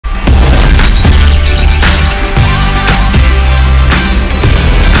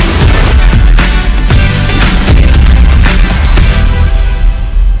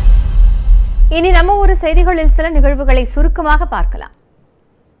செய்திகளில் சில நிகழ்வுகளை சுருக்கமாக பார்க்கலாம்.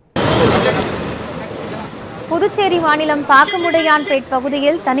 புதுச்சேரி மாநிலம் பாக்கமுடையான்பேட்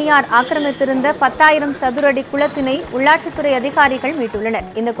பகுதியில் தனியார் ஆக்கிரமித்திருந்த 10,000 சதுரடி குளத்தினை உள்ளாட்சித்துறை அதிகாரிகள் மீட்டுள்ளனர்.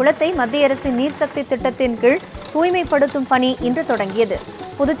 இந்த குளத்தை மத்திய அரசின் நீர்சக்தி திட்டத்தின் கீழ் தூய்மைப்படுத்தும் பணி இன்று தொடங்கியது.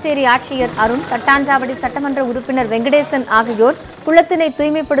 புதுச்சேரி ஆட்சியர் அருண், தட்டாஞ்சாவடி சட்டமன்ற உறுப்பினர் வெங்கடேசன் ஆகியோர் குளத்தினை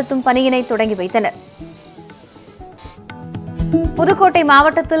தூய்மைப்படுத்தும் பணியினை தொடங்கி வைத்தனர். புதுக்கோட்டை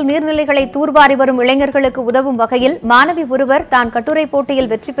மாவட்டத்தில் நீர்நிலைகளை தூர்வாரி வரும் இளைஞர்களுக்கு உதவும் வகையில் மாணவி ஒருவர் தான் கட்டுரை போட்டியில்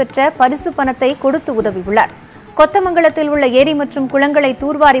வெற்றி பெற்ற பரிசு பணத்தை கொடுத்து உதவியுள்ளார். கொத்தமங்கலத்தில் உள்ள ஏரி மற்றும் குளங்களை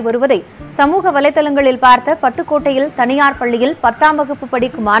தூர்வாரி வருவதை சமூக வலைதளங்களில் பார்த்த பட்டுக்கோட்டையில் தனியார் பள்ளியில் 10ஆம் வகுப்பு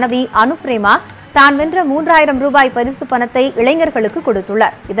படிக்கும் மாணவி அனுப்பிரேமா தான் வென்ற 3000 ரூபாய் பரிசு பணத்தை இளைஞர்களுக்கு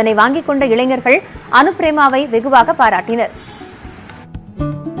கொடுத்துள்ளார். இதனை வாங்கிக் கொண்ட இளைஞர்கள் அனுப்பிரேமாவை வெகுவாக பாராட்டினர்.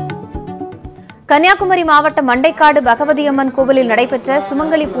 கன்னியாகுமரி மாவட்டம் மண்டைக்காடு பகவதியம்மன் கோவிலில் நடைபெற்ற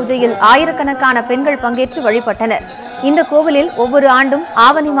சுமங்கலி பூஜையில் ஆயிரக்கணக்கான பெண்கள் பங்கேற்று வழிபட்டனர். இந்த கோவிலில் ஒவ்வொரு ஆண்டும்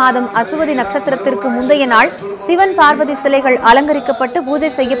ஆவணி மாதம் அசுவதி நட்சத்திரத்திற்கு முந்தைய நாள் சிவன் பார்வதி சிலைகள் அலங்கரிக்கப்பட்டு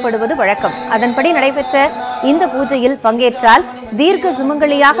பூஜை செய்யப்படுவது வழக்கம். அதன்படி நடைபெற்ற இந்த பூஜையில் பங்கேற்றால் தீர்க்க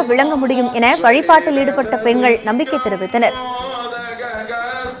சுமங்கலியாக விளங்க முடியும் என வழிபாட்டில் ஈடுபட்ட பெண்கள் நம்பிக்கை தெரிவித்தனர்.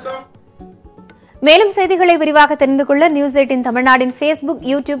 மேலும் செய்திகளை விரிவாக தெரிந்து கொள்ள News18 தமிழ்நாடின் Facebook,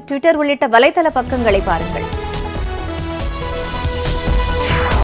 YouTube, Twitter உள்ளிட்ட வலைதள பக்கங்களை பாருங்கள்.